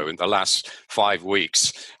show in the last 5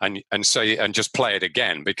 weeks and just play it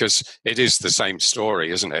again, because it is the same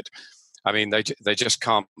story, isn't it? I mean, they just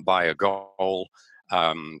can't buy a goal.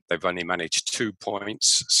 They've only managed 2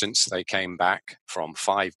 points since they came back from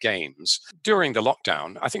 5 games. During the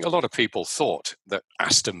lockdown, I think a lot of people thought that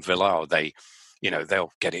Aston Villa,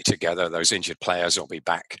 they'll get it together. Those injured players will be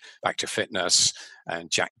back to fitness, and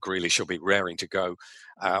Jack Grealish will be raring to go,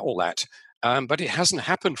 all that. But it hasn't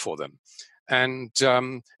happened for them. And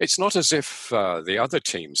it's not as if the other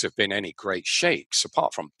teams have been any great shakes,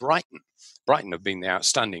 apart from Brighton. Brighton have been the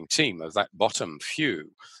outstanding team of that bottom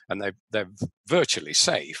few, and they're virtually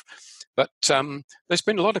safe. But there's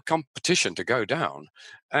been a lot of competition to go down,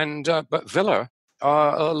 and but Villa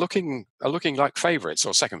are looking like favourites,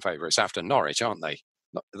 or second favourites after Norwich, aren't they?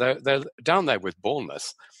 They're down there with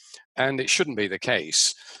Bournemouth, and it shouldn't be the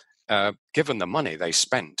case, given the money they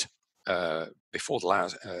spent before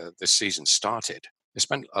this season started. They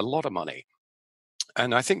spent a lot of money,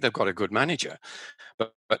 and I think they've got a good manager, but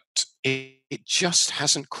it just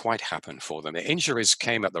hasn't quite happened for them. The injuries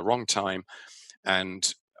came at the wrong time,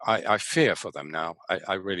 and I fear for them now.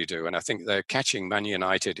 I really do, and I think they're catching Man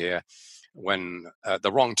United here when at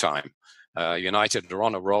the wrong time. United are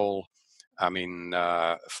on a roll. I mean,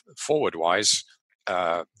 forward-wise,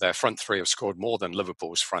 their front three have scored more than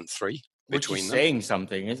Liverpool's front three. Which is saying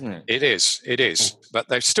something, isn't it? It is. But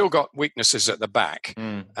they've still got weaknesses at the back.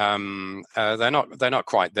 They're not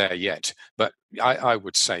quite there yet. But I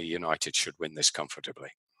would say United should win this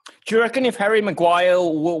comfortably. Do you reckon if Harry Maguire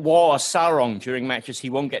wore a sarong during matches, he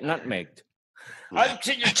won't get nutmegged?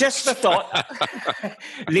 Just a thought.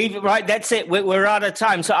 Leave it right. That's it. We're out of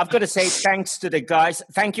time. So I've got to say thanks to the guys.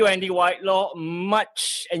 Thank you, Andy Whitelaw.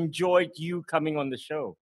 Much enjoyed you coming on the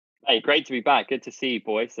show. Hey, great to be back. Good to see you,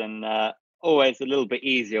 boys. And always a little bit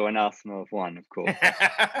easier when Arsenal have won, of course.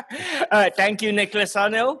 Thank you, Nicholas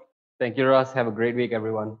Arnell. Thank you, Ross. Have a great week,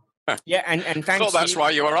 everyone. Yeah, and thanks. I thought that's why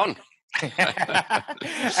you were on.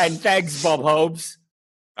 And thanks, Bob Hobbs.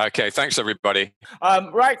 Okay, thanks, everybody.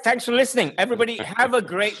 Right, thanks for listening. Everybody, have a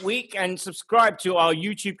great week and subscribe to our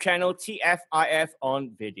YouTube channel, TFIF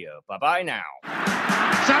on video. Bye-bye now.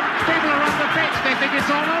 Some people are on the pitch. They think it's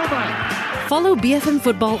all over. Follow BFM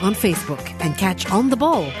Football on Facebook and catch On The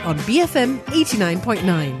Ball on BFM 89.9. It is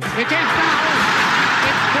now.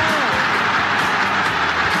 It's goal.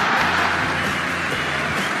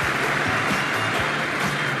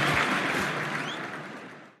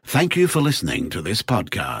 Thank you for listening to this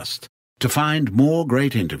podcast. To find more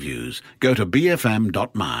great interviews, go to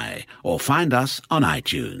bfm.my or find us on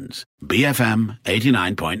iTunes. BFM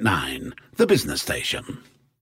 89.9, the business station.